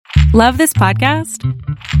Love this podcast?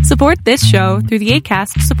 Support this show through the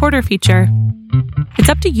Acast supporter feature. It's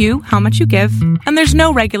up to you how much you give, and there's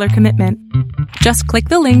no regular commitment. Just click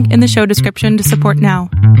the link in the show description to support now.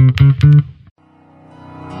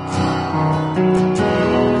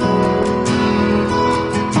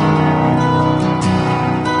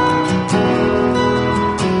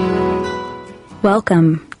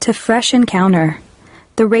 Welcome to Fresh Encounter,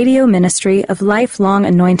 the radio ministry of Lifelong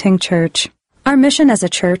Anointing Church. Our mission as a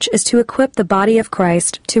church is to equip the body of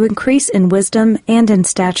Christ to increase in wisdom and in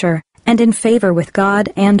stature, and in favor with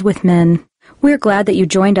God and with men. We're glad that you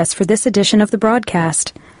joined us for this edition of the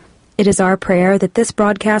broadcast. It is our prayer that this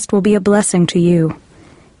broadcast will be a blessing to you.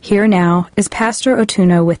 Here now is Pastor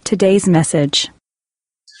Otuno with today's message.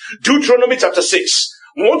 Deuteronomy chapter 6.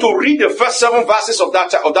 We want to read the first 7 verses of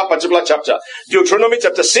that particular chapter. Deuteronomy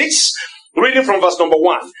chapter 6. Reading from verse number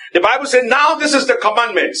 1. The Bible says, "Now this is the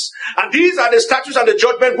commandments, and these are the statutes and the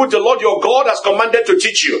judgment which the Lord your God has commanded to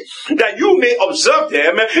teach you, that you may observe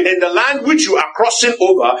them in the land which you are crossing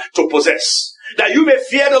over to possess, that you may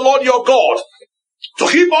fear the Lord your God, to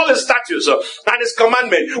keep all his statutes and his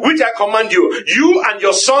commandment, which I command you, you and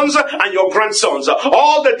your sons and your grandsons,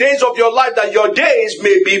 all the days of your life, that your days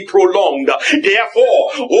may be prolonged.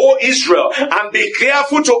 Therefore, O Israel, and be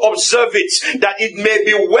careful to observe it, that it may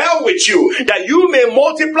be well with you, that you may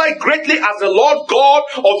multiply greatly as the Lord God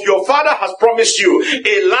of your father has promised you,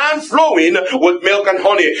 a land flowing with milk and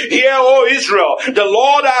honey. Hear, O Israel, the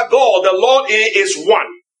Lord our God, the Lord is one.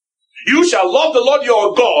 You shall love the Lord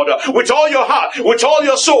your God with all your heart, with all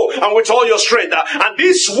your soul, and with all your strength. And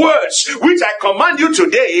these words which I command you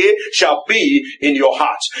today shall be in your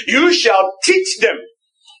heart. You shall teach them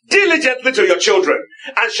diligently to your children,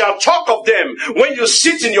 and shall talk of them when you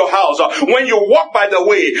sit in your house, when you walk by the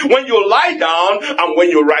way, when you lie down, and when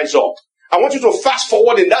you rise up." I want you to fast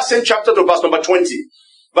forward in that same chapter to verse number 20.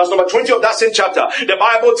 Verse number 20 of that same chapter. The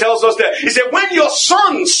Bible tells us that, it said, "When your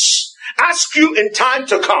sons ask you in time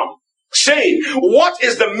to come, saying, what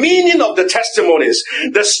is the meaning of the testimonies,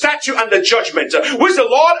 the statute and the judgment, which the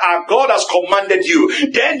Lord our God has commanded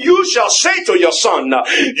you? Then you shall say to your son,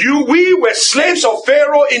 we were slaves of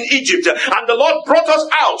Pharaoh in Egypt, and the Lord brought us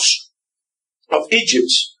out of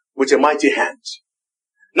Egypt with a mighty hand."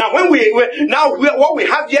 Now, what we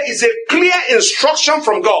have here is a clear instruction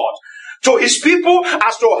from God to his people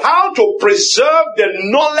as to how to preserve the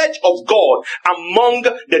knowledge of God among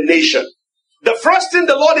the nation. The first thing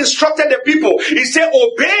the Lord instructed the people, he said,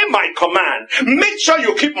 obey my command. Make sure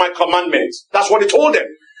you keep my commandments. That's what he told them.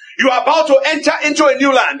 You are about to enter into a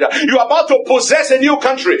new land. You are about to possess a new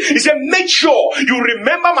country. He said, make sure you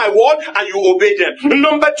remember my word and you obey them.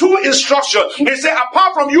 Number 2 instruction, he said,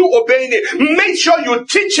 apart from you obeying it, make sure you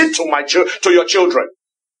teach it to your children.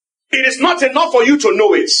 It is not enough for you to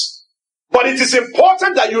know it, but it is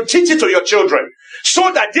important that you teach it to your children,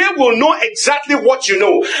 so that they will know exactly what you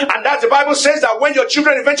know. And that the Bible says that when your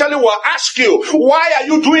children eventually will ask you, why are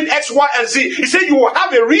you doing X, Y, and Z? He said you will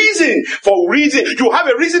have a reason You have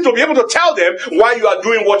a reason to be able to tell them why you are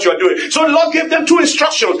doing what you are doing. So the Lord gave them 2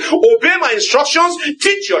 instructions. Obey my instructions,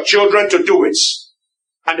 teach your children to do it.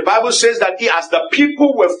 And the Bible says that as the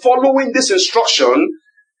people were following this instruction,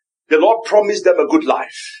 the Lord promised them a good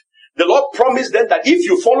life. The Lord promised them that if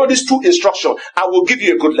you follow these 2 instructions, I will give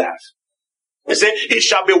you a good life. He said, it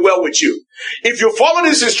shall be well with you. If you follow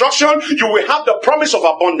this instruction, you will have the promise of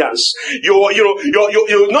abundance.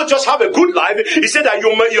 You not just have a good life. He said that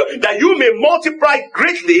you may multiply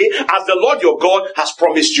greatly as the Lord your God has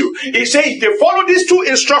promised you. He said, if they follow these 2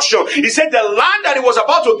 instructions, he said the land that he was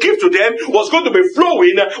about to give to them was going to be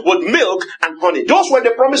flowing with milk and honey. Those were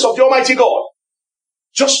the promise of the Almighty God.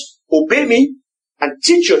 Just obey me and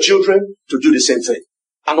teach your children to do the same thing,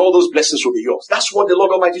 and all those blessings will be yours. That's what the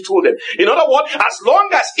Lord Almighty told them. In other words, as long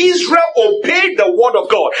as Israel obeyed the word of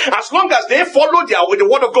God, as long as they followed the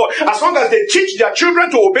word of God, as long as they teach their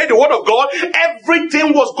children to obey the word of God,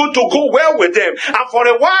 everything was going to go well with them. And for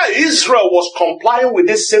a while, Israel was complying with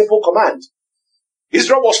this simple command.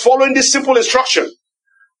 Israel was following this simple instruction.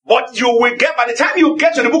 But you will get, by the time you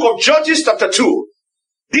get to the book of Judges chapter 2,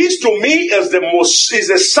 this to me is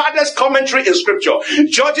the saddest commentary in scripture.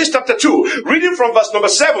 Judges chapter 2, reading from verse number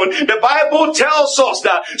 7, the Bible tells us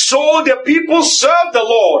that, so the people served the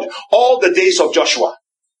Lord all the days of Joshua.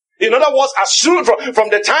 In other words, as soon from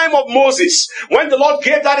the time of Moses, when the Lord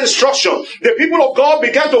gave that instruction, the people of God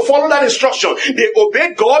began to follow that instruction. They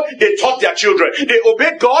obeyed God, they taught their children. They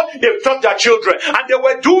obeyed God, they taught their children. And they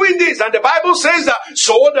were doing this. And the Bible says that,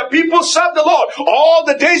 so the people served the Lord all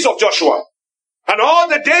the days of Joshua. And all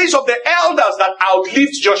the days of the elders that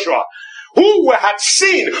outlived Joshua, who had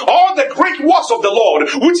seen all the great works of the Lord,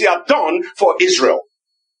 which he had done for Israel.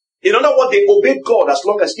 In other words, they obeyed God as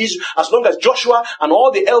long as Joshua and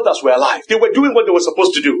all the elders were alive. They were doing what they were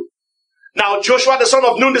supposed to do. Now Joshua, the son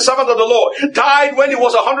of Nun, the servant of the Lord, died when he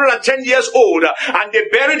was 110 years old, and they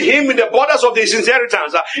buried him in the borders of his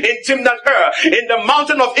inheritance in Timnath-Er, in the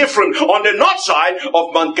mountain of Ephraim, on the north side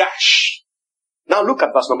of Mount Gash. Now look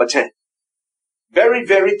at verse number 10. Very,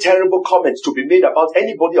 very terrible comments to be made about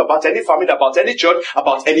anybody, about any family, about any church,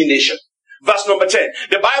 about any nation. Verse number 10.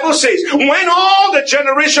 The Bible says, when all the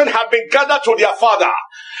generation had been gathered to their father,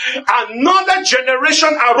 another generation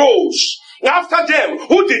arose after them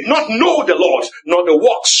who did not know the Lord, nor the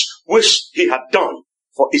works which he had done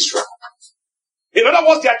for Israel. In other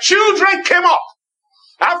words, their children came up.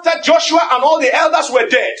 After Joshua and all the elders were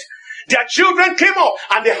dead, their children came up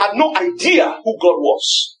and they had no idea who God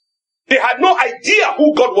was. They had no idea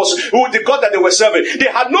who God was, who the God that they were serving.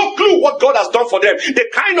 They had no clue what God has done for them. The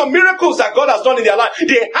kind of miracles that God has done in their life.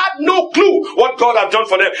 They had no clue what God had done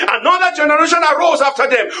for them. Another generation arose after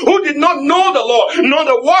them who did not know the Lord, nor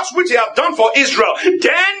the works which he had done for Israel.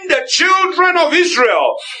 Then the children of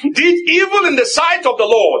Israel did evil in the sight of the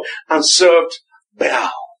Lord and served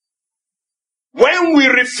Baal. When we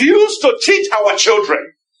refuse to teach our children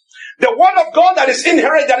the word of God that is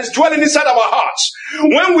inherent, that is dwelling inside our hearts,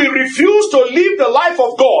 when we refuse to live the life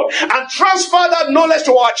of God and transfer that knowledge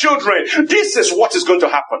to our children, this is what is going to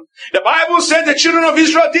happen. The Bible said the children of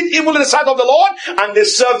Israel did evil in the sight of the Lord, and they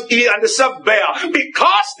served Baal,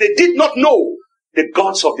 because they did not know the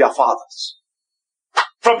gods of their fathers.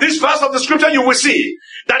 From this verse of the scripture, you will see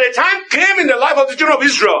that a time came in the life of the children of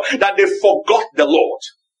Israel that they forgot the Lord.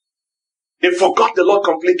 They forgot the Lord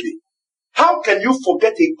completely. How can you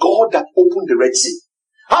forget a God that opened the Red Sea?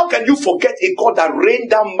 How can you forget a God that rained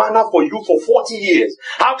down manna for you for 40 years?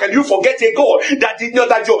 How can you forget a God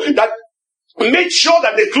that made sure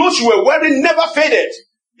that the clothes you were wearing never faded?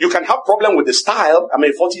 You can have problem with the style.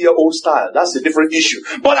 40-year-old style. That's a different issue.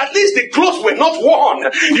 But at least the clothes were not worn.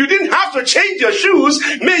 You didn't have to change your shoes.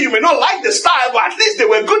 You may not like the style, but at least they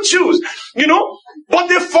were good shoes. But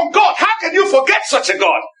they forgot. How can you forget such a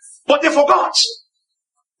God? But they forgot.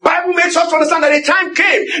 Bible makes us understand that a time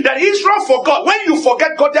came that Israel forgot. When you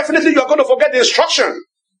forget God, definitely you are going to forget the instruction.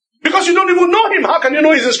 Because you don't even know him. How can you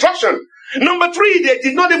know his instruction? Number 3, they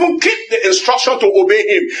did not even keep the instruction to obey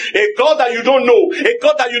him. A God that you don't know, a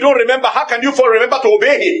God that you don't remember, how can you remember to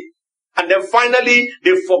obey him? And then finally,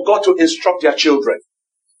 they forgot to instruct their children.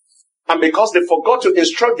 And because they forgot to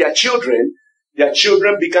instruct their children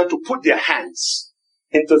began to put their hands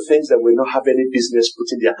into things that will not have any business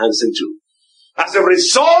putting their hands into. As a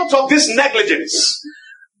result of this negligence,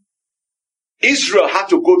 Israel had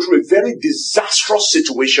to go through a very disastrous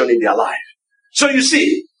situation in their life. So you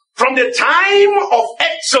see, from the time of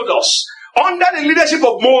Exodus, under the leadership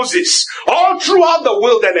of Moses, all throughout the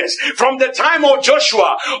wilderness, from the time of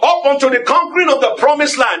Joshua up until the conquering of the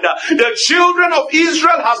promised land, the children of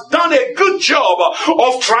Israel has done a good job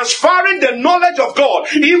of transferring the knowledge of God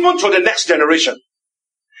even to the next generation.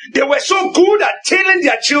 They were so good at telling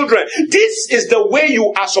their children, this is the way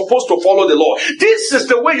you are supposed to follow the Lord. This is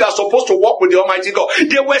the way you are supposed to walk with the Almighty God.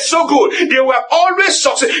 They were so good. They were always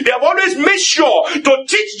successful. They have always made sure to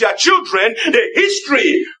teach their children the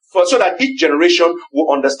history so that each generation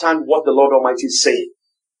will understand what the Lord Almighty is saying.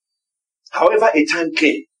 However, a time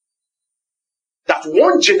came that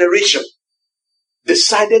one generation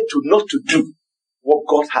decided not to do what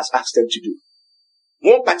God has asked them to do.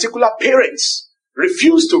 One particular parents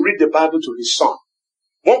refused to read the Bible to his son.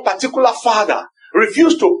 One particular father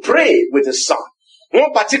refused to pray with his son.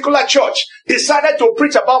 One particular church decided to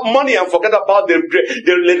preach about money and forget about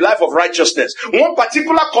the life of righteousness. One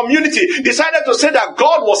particular community decided to say that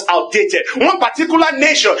God was outdated. One particular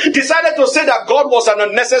nation decided to say that God was an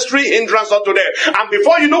unnecessary hindrance unto them. And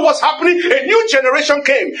before you know what's happening, a new generation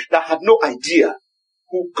came that had no idea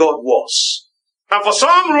who God was. And for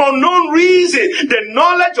some unknown reason, the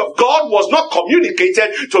knowledge of God was not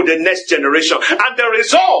communicated to the next generation. And the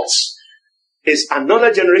result is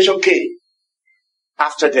another generation came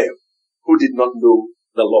after them who did not know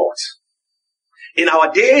the Lord. In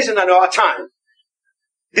our days and in our time,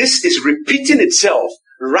 this is repeating itself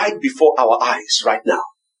right before our eyes right now.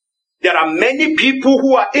 There are many people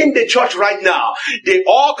who are in the church right now. They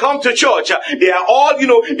all come to church. They are all,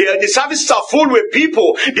 the services are full with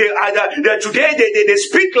people. Today they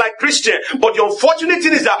speak like Christian. But the unfortunate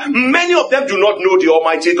thing is that many of them do not know the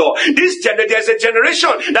Almighty God. There's a generation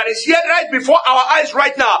that is here right before our eyes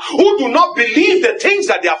right now who do not believe the things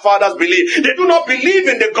that their fathers believe. They do not believe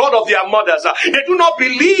in the God of their mothers. They do not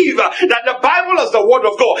believe that the Bible is the word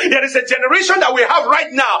of God. There is a generation that we have right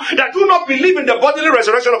now that do not believe in the bodily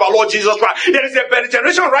resurrection of our Lord Jesus Christ. There is a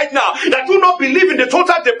generation right now that do not believe in the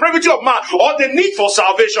total depravity of man or the need for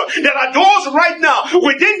salvation. There are those right now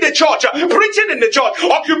within the church, preaching in the church,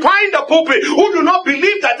 occupying the pulpit, who do not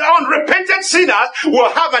believe that unrepentant sinners will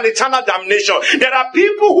have an eternal damnation. There are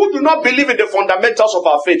people who do not believe in the fundamentals of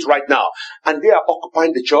our faith right now, and they are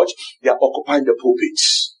occupying the church, they are occupying the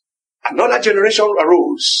pulpits. Another generation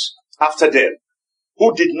arose after them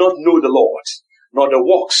who did not know the Lord, nor the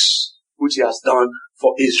works which he has done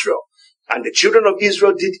for Israel. And the children of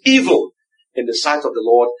Israel did evil in the sight of the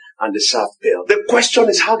Lord, and they served Baal. The question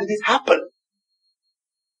is, how did it happen?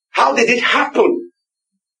 How did it happen?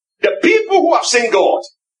 The people who have seen God,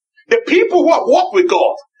 the people who have walked with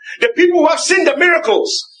God, the people who have seen the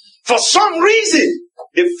miracles, for some reason,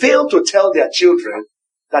 they fail to tell their children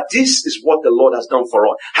that this is what the Lord has done for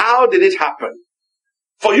us. How did it happen?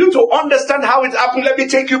 For you to understand how it happened, let me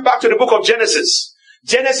take you back to the book of Genesis.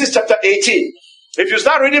 Genesis chapter 18. If you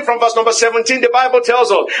start reading from verse number 17, the Bible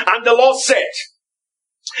tells us, and the Lord said,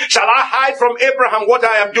 shall I hide from Abraham what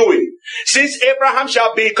I am doing? Since Abraham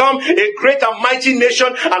shall become a great and mighty nation,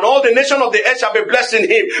 and all the nations of the earth shall be blessed in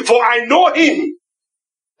him. For I know him.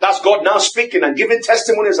 That's God now speaking and giving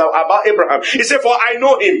testimonies about Abraham. He said, for I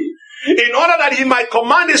know him, in order that he might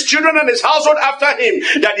command his children and his household after him,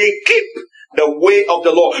 that they keep the way of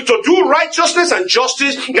the Lord, to do righteousness and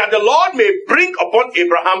justice, that the Lord may bring upon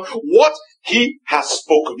Abraham what he has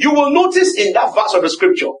spoken. You will notice in that verse of the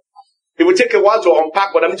scripture, it will take a while to unpack,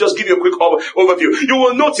 but let me just give you a quick overview. You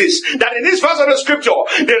will notice that in this verse of the scripture,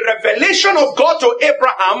 the revelation of God to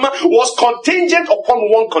Abraham was contingent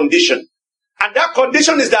upon one condition. And that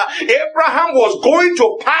condition is that Abraham was going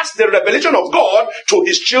to pass the revelation of God to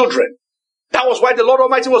his children. That was why the Lord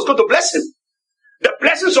Almighty was going to bless him. The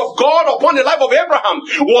blessings of God upon the life of Abraham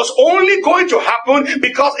was only going to happen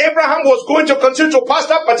because Abraham was going to continue to pass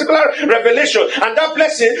that particular revelation and that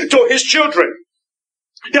blessing to his children.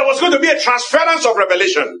 There was going to be a transference of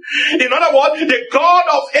revelation. In other words, the God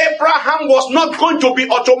of Abraham was not going to be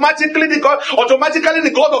automatically the God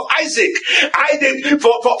of Isaac.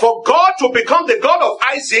 For God to become the God of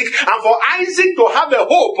Isaac, and for Isaac to have the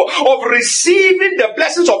hope of receiving the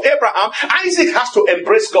blessings of Abraham, Isaac has to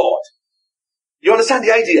embrace God. You understand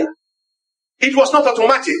the idea? It was not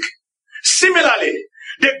automatic. Similarly,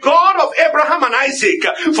 the God of Abraham and Isaac,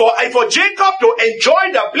 for Jacob to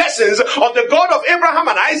enjoy the blessings of the God of Abraham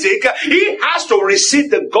and Isaac, he has to receive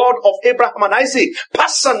the God of Abraham and Isaac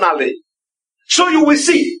personally. So you will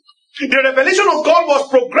see, the revelation of God was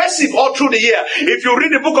progressive all through the year. If you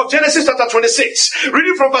read the book of Genesis chapter 26,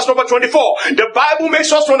 reading from verse number 24, the Bible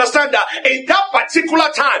makes us to understand that in that particular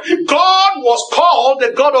time, God was called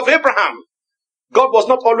the God of Abraham. God was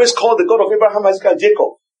not always called the God of Abraham, Isaac, and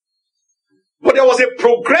Jacob. But there was a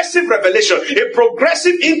progressive revelation, a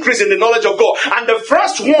progressive increase in the knowledge of God. And the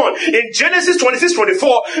first one in Genesis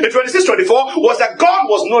 26:24 was that God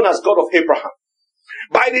was known as God of Abraham.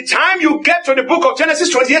 By the time you get to the book of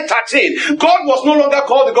Genesis 28:13, God was no longer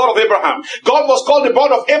called the God of Abraham. God was called the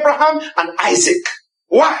God of Abraham and Isaac.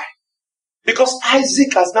 Why? Because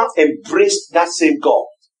Isaac has now embraced that same God.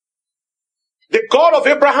 The God of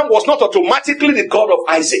Abraham was not automatically the God of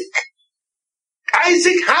Isaac.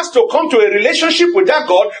 Isaac has to come to a relationship with that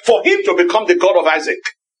God for him to become the God of Isaac.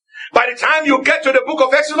 By the time you get to the book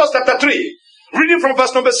of Exodus chapter 3, reading from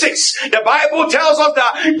verse number 6, the Bible tells us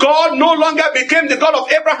that God no longer became the God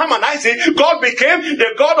of Abraham and Isaac. God became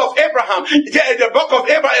the God of Abraham, the God of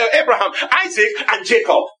Abraham, Isaac, and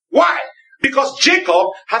Jacob. Why? Because Jacob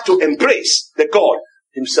had to embrace the God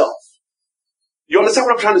himself. You understand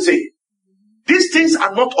what I'm trying to say? These things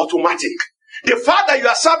are not automatic. The fact that you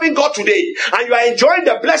are serving God today and you are enjoying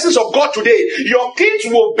the blessings of God today, your kids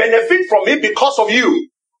will benefit from it because of you.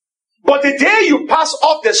 But the day you pass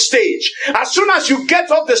off the stage, as soon as you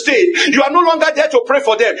get off the stage, you are no longer there to pray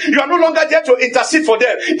for them. You are no longer there to intercede for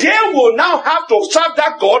them. They will now have to serve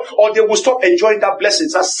that God, or they will stop enjoying that blessing.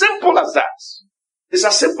 It's as simple as that. It's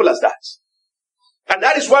as simple as that. And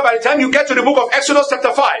that is why by the time you get to the book of Exodus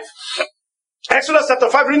chapter 5, Exodus chapter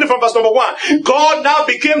 5, reading from verse number 1, God now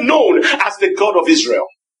became known as the God of Israel.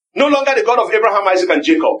 No longer the God of Abraham, Isaac, and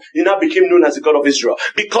Jacob. He now became known as the God of Israel.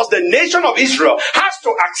 Because the nation of Israel has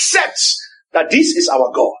to accept that this is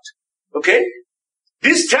our God. Okay?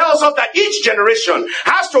 This tells us that each generation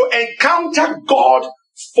has to encounter God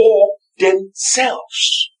for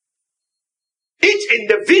themselves. Each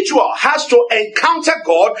individual has to encounter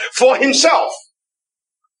God for himself.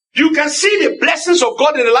 You can see the blessings of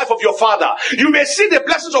God in the life of your father. You may see the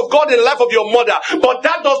blessings of God in the life of your mother, but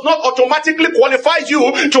that does not automatically qualify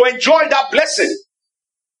you to enjoy that blessing.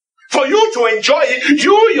 For you to enjoy it,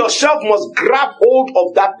 you yourself must grab hold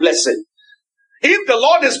of that blessing. If the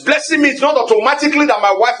Lord is blessing me, it's not automatically that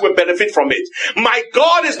my wife will benefit from it. My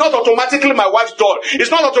God is not automatically my wife's God. It's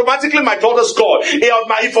not automatically my daughter's God.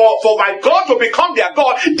 For my God to become their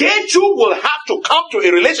God, they too will have to come to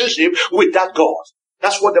a relationship with that God.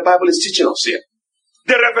 That's what the Bible is teaching us here.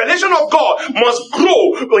 The revelation of God must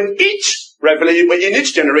grow in each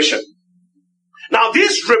generation. Now,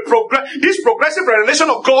 this progressive revelation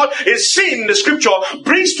of God is seen in the scripture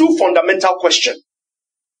brings two fundamental questions.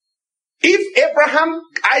 If Abraham,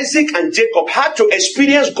 Isaac, and Jacob had to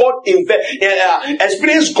experience God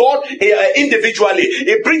individually,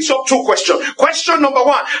 it brings up two questions. Question number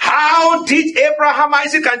one: how did Abraham,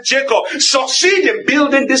 Isaac, and Jacob succeed in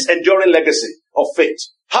building this enduring legacy of faith?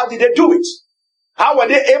 How did they do it? How were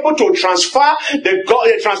they able to transfer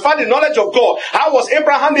the knowledge of God? How was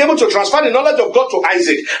Abraham able to transfer the knowledge of God to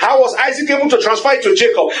Isaac? How was Isaac able to transfer it to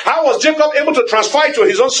Jacob? How was Jacob able to transfer it to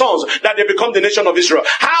his own sons that they become the nation of Israel?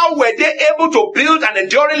 How were they able to build an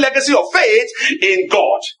enduring legacy of faith in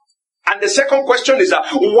God? And the second question is that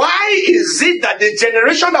why is it that the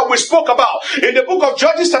generation that we spoke about in the book of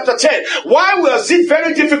Judges chapter 10, why was it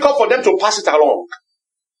very difficult for them to pass it along?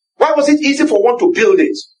 Why was it easy for one to build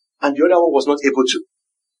it and the other one was not able to?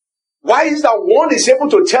 Why is that one is able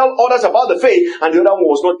to tell others about the faith and the other one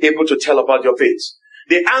was not able to tell about your faith?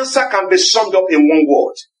 The answer can be summed up in one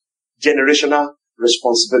word: generational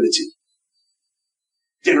responsibility.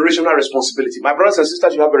 Generational responsibility. My brothers and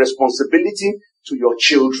sisters, you have a responsibility to your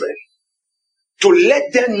children to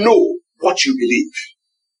let them know what you believe,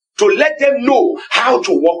 to let them know how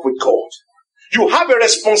to walk with God. You have a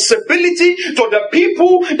responsibility to the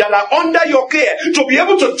people that are under your care to be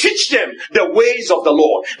able to teach them the ways of the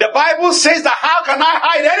Lord. The Bible says that how can I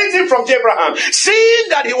hide anything from Abraham, seeing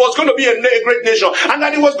that he was going to be a great nation and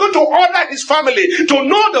that he was going to order his family to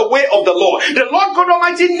know the way of the Lord. The Lord God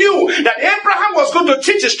Almighty knew that Abraham was going to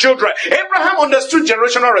teach his children. Abraham understood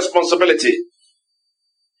generational responsibility.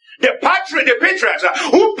 The patriarchs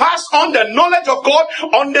who passed on the knowledge of God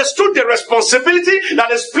understood the responsibility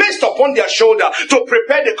that is placed upon their shoulder to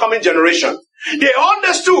prepare the coming generation. They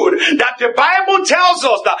understood that the Bible tells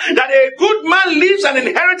us that a good man leaves an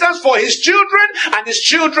inheritance for his children and his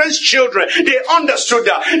children's children. They understood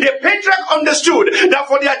that. The patriarch understood that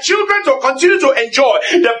for their children to continue to enjoy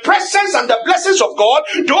the presence and the blessings of God,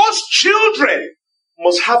 those children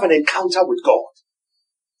must have an encounter with God.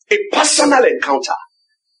 A personal encounter.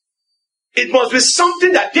 It must be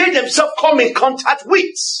something that they themselves come in contact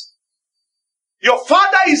with. Your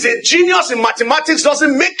father is a genius in mathematics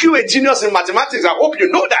doesn't make you a genius in mathematics. I hope you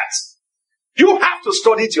know that. You have to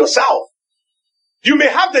study it yourself. You may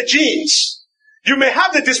have the genes. You may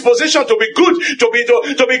have the disposition to be good,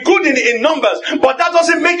 to be good in numbers, but that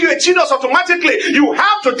doesn't make you a genius automatically. You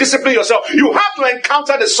have to discipline yourself. You have to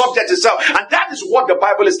encounter the subject itself. And that is what the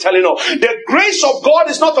Bible is telling us. The grace of God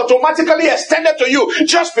is not automatically extended to you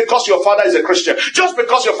just because your father is a Christian, just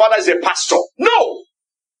because your father is a pastor. No!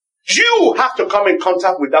 You have to come in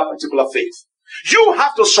contact with that particular faith. You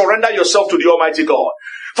have to surrender yourself to the Almighty God.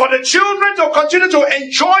 For the children to continue to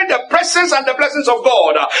enjoy the presence and the blessings of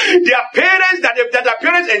God, their parents, that their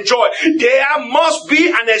parents enjoy, there must be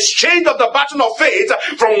an exchange of the baton of faith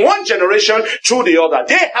from one generation to the other.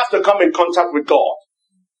 They have to come in contact with God.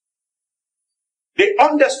 They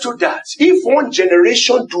understood that if one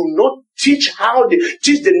generation do not teach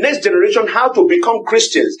the next generation how to become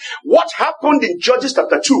Christians, what happened in Judges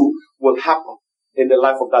chapter 2 will happen in the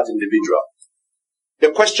life of that individual. The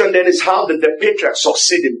question then is, how did the patriarchs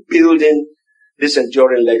succeed in building this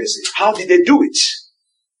enduring legacy? How did they do it?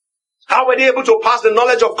 How were they able to pass the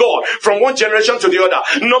knowledge of God from one generation to the other?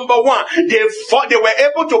 Number one, they were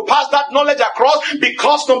able to pass that knowledge across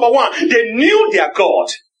because, number one, they knew their God.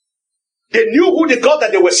 They knew who the God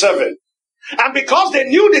that they were serving. And because they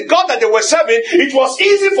knew the God that they were serving, it was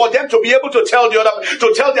easy for them to be able to tell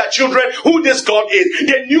their children who this God is.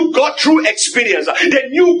 They knew God through experience. They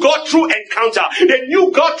knew God through encounter. They knew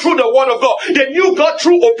God through the word of God. They knew God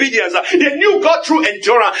through obedience. They knew God through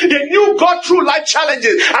endurance. They knew God through life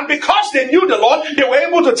challenges. And because they knew the Lord, they were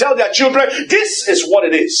able to tell their children, this is what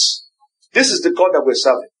it is. This is the God that we're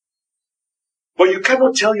serving. But you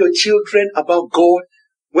cannot tell your children about God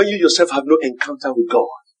when you yourself have no encounter with God.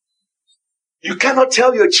 You cannot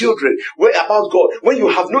tell your children about God when you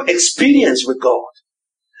have no experience with God.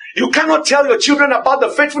 You cannot tell your children about the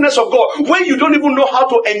faithfulness of God when you don't even know how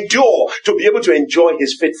to endure to be able to enjoy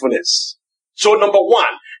His faithfulness. So number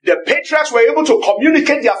one, the patriarchs were able to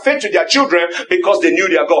communicate their faith to their children because they knew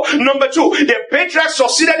their God. Number two, the patriarchs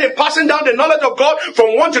succeeded in passing down the knowledge of God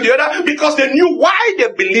from one to the other because they knew why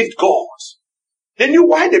they believed God. They knew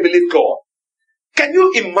why they believed God. Can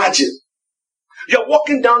you imagine? You're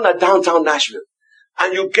walking down at downtown Nashville.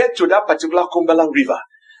 and you get to that particular Cumberland River,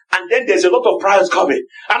 and then there's a lot of prayers coming,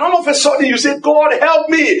 and all of a sudden you say, God help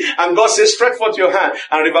me, and God says, stretch forth your hand,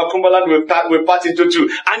 and River Cumberland will part into two,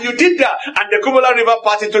 and you did that, and the Cumberland River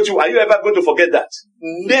part into two. Are you ever going to forget that?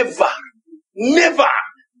 Never. Never.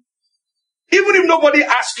 Even if nobody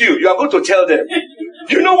asks you, you are going to tell them.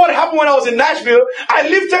 You know what happened when I was in Nashville? I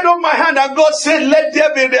lifted up my hand and God said, let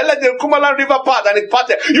the Cumberland River part, and it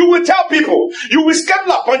parted. You will tell people. You will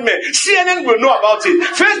schedule appointment. CNN will know about it.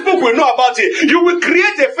 Facebook will know about it. You will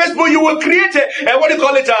create a Facebook. You will create a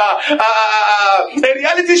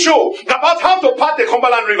reality show about how to part the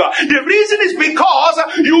Cumberland River. The reason is because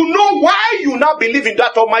you know why you now believe in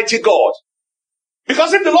that Almighty God.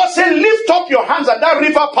 Because if the Lord said, lift up your hands and that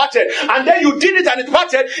river parted, and then you did it and it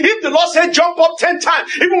parted, if the Lord said, jump up 10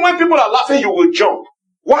 times, even when people are laughing, you will jump.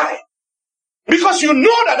 Why? Because you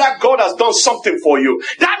know that God has done something for you.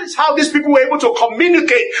 That is how these people were able to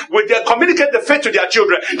communicate the faith to their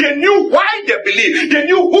children. They knew why they believed. They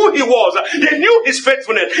knew who He was. They knew His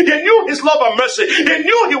faithfulness. They knew His love and mercy. They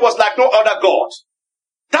knew He was like no other God.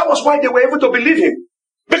 That was why they were able to believe Him.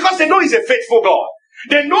 Because they know He's a faithful God.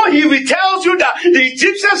 They know He tells you that the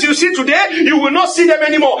Egyptians you see today, you will not see them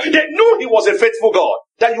anymore. They knew He was a faithful God,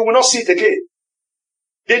 that you will not see it again.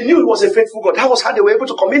 They knew He was a faithful God. That was how they were able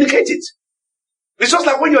to communicate it. It's just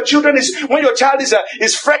like when your child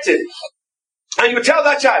is fretting, and you tell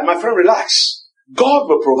that child, my friend, relax. God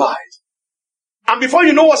will provide. And before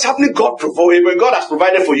you know what's happening, God has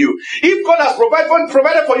provided for you. If God has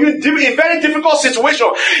provided for you in very difficult situation,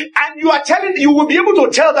 and you will be able to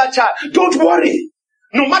tell that child, don't worry.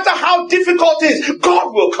 No matter how difficult it is,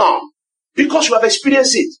 God will come. Because you have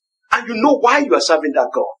experienced it. And you know why you are serving that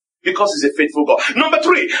God. Because He's a faithful God. Number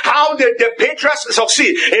 3, how the patriarchs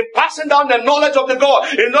succeed in passing down the knowledge of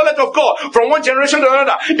God from one generation to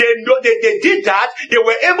another. They did that. They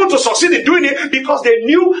were able to succeed in doing it because they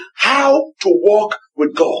knew how to walk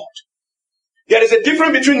with God. There is a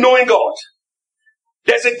difference between knowing God.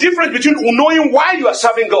 There's a difference between knowing why you are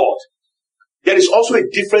serving God. There is also a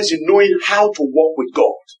difference in knowing how to walk with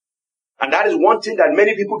God. And that is one thing that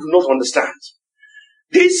many people do not understand.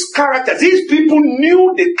 These people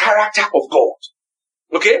knew the character of God.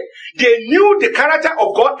 Okay? They knew the character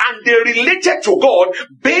of God and they related to God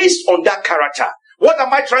based on that character. What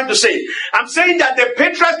am I trying to say? I'm saying that the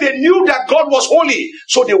patriarchs, they knew that God was holy,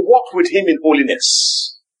 so they walked with Him in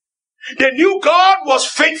holiness. They knew God was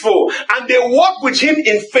faithful and they walked with Him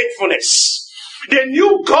in faithfulness. They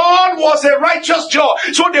knew God was a righteous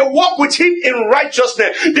judge, so they walked with Him in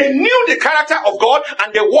righteousness. They knew the character of God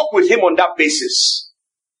and they walked with Him on that basis.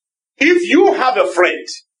 If you have a friend,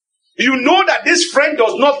 you know that this friend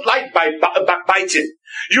does not like backbiting.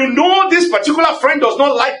 You know this particular friend does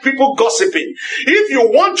not like people gossiping. If you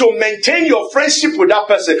want to maintain your friendship with that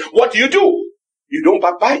person, what do? You don't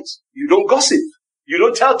backbite. You don't gossip. You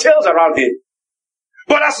don't tell tales around him.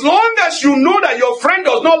 But as long as you know that your friend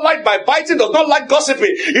does not like backbiting, does not like gossiping,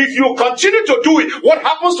 if you continue to do it, what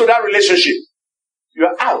happens to that relationship? You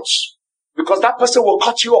are out. Because that person will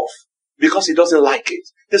cut you off. Because he doesn't like it.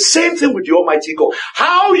 The same thing with the Almighty God.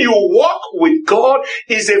 How you walk with God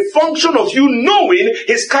is a function of you knowing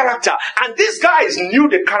His character. And these guys knew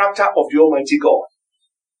the character of the Almighty God.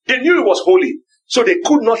 They knew He was holy. So they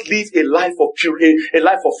could not live a life of purity, a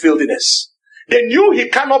life of filthiness. They knew He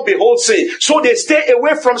cannot behold sin. So they stay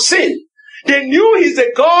away from sin. They knew He's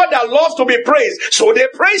a God that loves to be praised. So they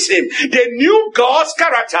praise Him. They knew God's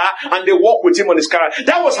character and they walked with Him on His character.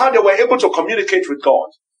 That was how they were able to communicate with God.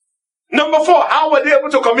 Number 4, how were they able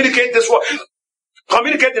to communicate this word?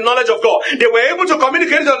 Communicate the knowledge of God. They were able to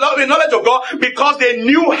communicate the knowledge of God because they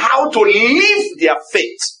knew how to live their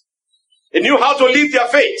faith. They knew how to live their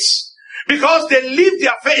faith. Because they lived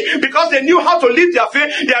their faith, because they knew how to live their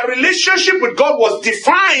faith, their relationship with God was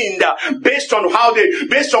defined based on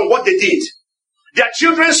what they did. Their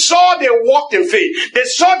children saw they walked in faith. They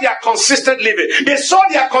saw their consistent living. They saw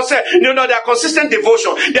their consistent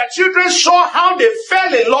devotion. Their children saw how they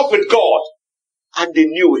fell in love with God. And they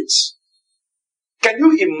knew it. Can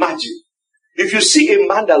you imagine if you see a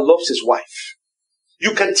man that loves his wife?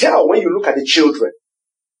 You can tell when you look at the children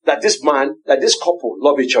that this couple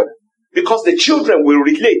love each other. Because the children will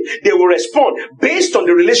relate. They will respond based on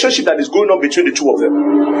the relationship that is going on between the two of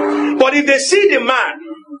them. But if they see the man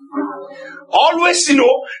always,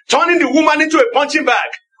 turning the woman into a punching bag,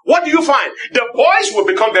 what do you find? The boys will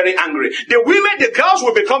become very angry. The women, the girls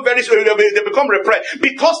will become they become repressed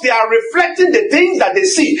because they are reflecting the things that they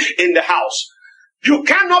see in the house. You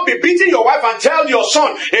cannot be beating your wife and tell your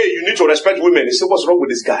son, hey, you need to respect women. He said, what's wrong with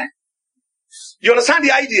this guy? You understand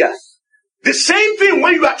the idea? The same thing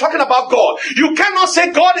when you are talking about God. You cannot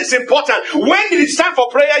say God is important. When it is time for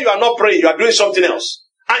prayer, you are not praying. You are doing something else.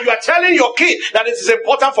 And you are telling your kid that it is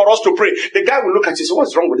important for us to pray. The guy will look at you and say,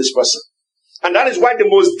 what's wrong with this person? And that is why the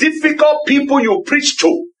most difficult people you preach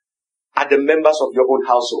to are the members of your own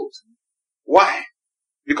household. Why?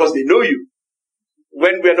 Because they know you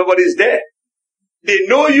when nobody is there. They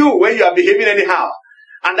know you when you are behaving anyhow.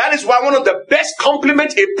 And that is why one of the best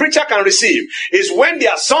compliments a preacher can receive is when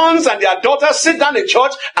their sons and their daughters sit down in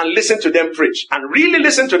church and listen to them preach. And really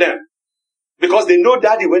listen to them. Because they know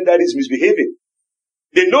daddy when daddy is misbehaving.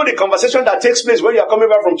 They know the conversation that takes place when you are coming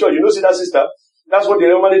back from church. You know, see that sister? That's what they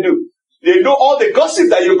normally do. They know all the gossip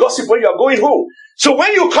that you gossip when you are going home. So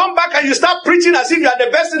when you come back and you start preaching as if you are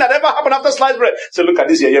the best thing that ever happened after sliced bread. So look at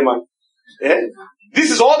this here, man. Yeah?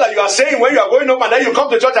 This is all that you are saying when you are going home, and then you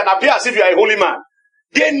come to church and appear as if you are a holy man.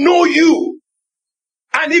 They know you.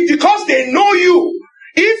 And if because they know you,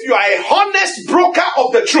 if you are a honest broker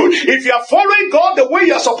of the truth, if you are following God the way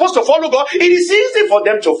you are supposed to follow God, it is easy for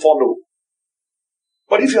them to follow.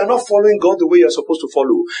 But if you are not following God the way you are supposed to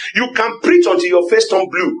follow, you can preach until your face turns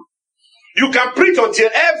blue. You can preach until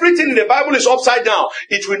everything in the Bible is upside down.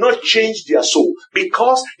 It will not change their soul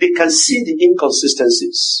because they can see the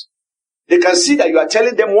inconsistencies. They can see that you are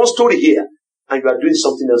telling them one story here and you are doing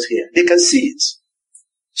something else here. They can see it.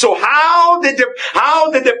 So how did the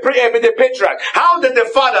patriarch, how did the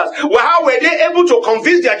fathers, how were they able to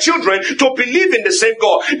convince their children to believe in the same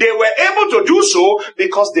God? They were able to do so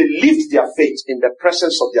because they lived their faith in the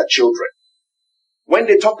presence of their children. When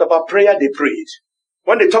they talked about prayer, they prayed.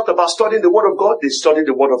 When they talked about studying the Word of God, they studied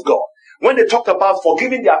the Word of God. When they talked about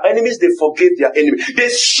forgiving their enemies, they forgave their enemies. They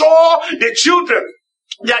saw the children.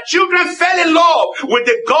 Their children fell in love with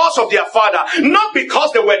the gods of their father, not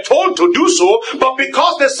because they were told to do so, but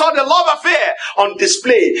because they saw the love affair on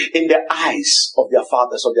display in the eyes of their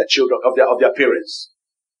fathers, of their children, of their parents.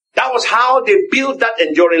 That was how they built that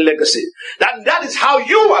enduring legacy. That is how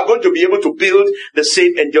you are going to be able to build the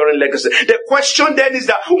same enduring legacy. The question then is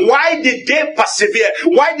that why did they persevere?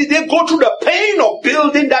 Why did they go through the pain of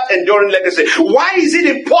building that enduring legacy? Why is it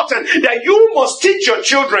important that you must teach your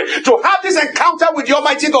children to have this encounter with the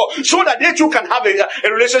Almighty God so that they too can have a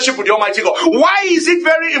relationship with the Almighty God? Why is it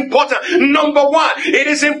very important? Number one, it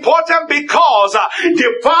is important because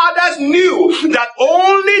the fathers knew that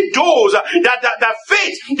only those that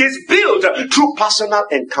faith is built through personal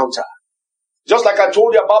encounter. Just like I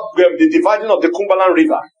told you about the dividing of the Cumberland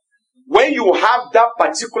River. When you have that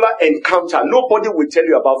particular encounter, nobody will tell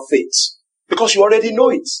you about faith because you already know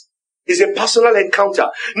it. It's a personal encounter.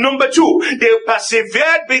 Number two, they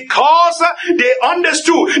persevered because they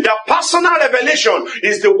understood that personal revelation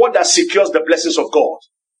is the one that secures the blessings of God.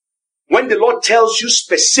 When the Lord tells you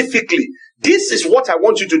specifically, this is what I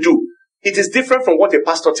want you to do, it is different from what a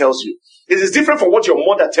pastor tells you. It is different from what your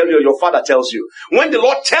mother tells you or your father tells you. When the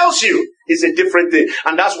Lord tells you, it's a different thing.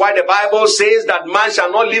 And that's why the Bible says that man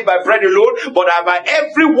shall not live by bread alone, but by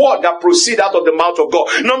every word that proceeds out of the mouth of God.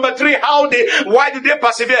 Number three, why did they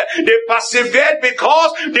persevere? They persevered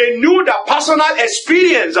because they knew that personal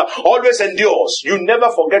experience always endures. You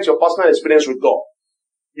never forget your personal experience with God.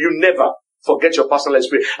 You never forget your personal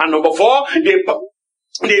experience. And number four, they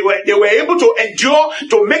were able to endure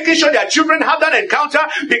to making sure their children have that encounter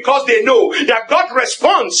because they know that God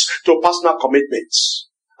responds to personal commitments.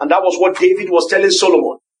 And that was what David was telling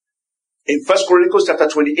Solomon in 1 Chronicles chapter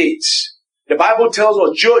 28. The Bible tells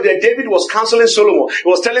us that David was counseling Solomon. He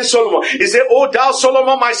was telling Solomon, he said, "O thou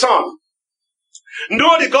Solomon, my son,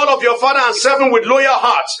 know the God of your father and serve him with loyal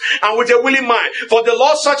hearts and with a willing mind. For the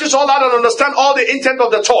Lord searches all out and understands all the intent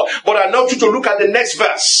of the thought." But I want you to look at the next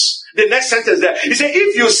verse. The next sentence there. He said,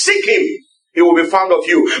 if you seek him, he will be found of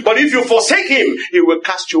you. But if you forsake him, he will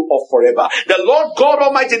cast you off forever. The Lord God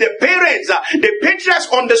Almighty, the parents, the patriarchs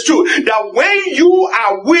understood that when you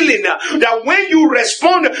are willing, that when you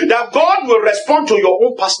respond, that God will respond to your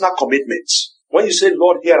own personal commitments. When you say,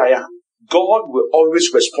 Lord, here I am, God will always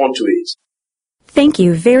respond to it. Thank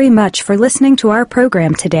you very much for listening to our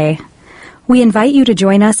program today. We invite you to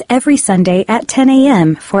join us every Sunday at 10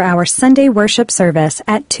 a.m. for our Sunday worship service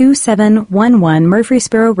at 2711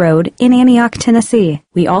 Murfreesboro Road in Antioch, Tennessee.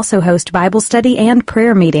 We also host Bible study and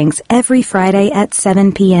prayer meetings every Friday at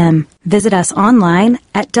 7 p.m. Visit us online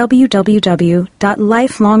at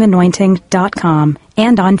www.lifelonganointing.com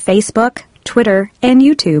and on Facebook, Twitter, and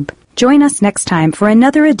YouTube. Join us next time for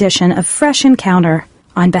another edition of Fresh Encounter.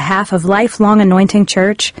 On behalf of Lifelong Anointing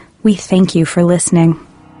Church, we thank you for listening.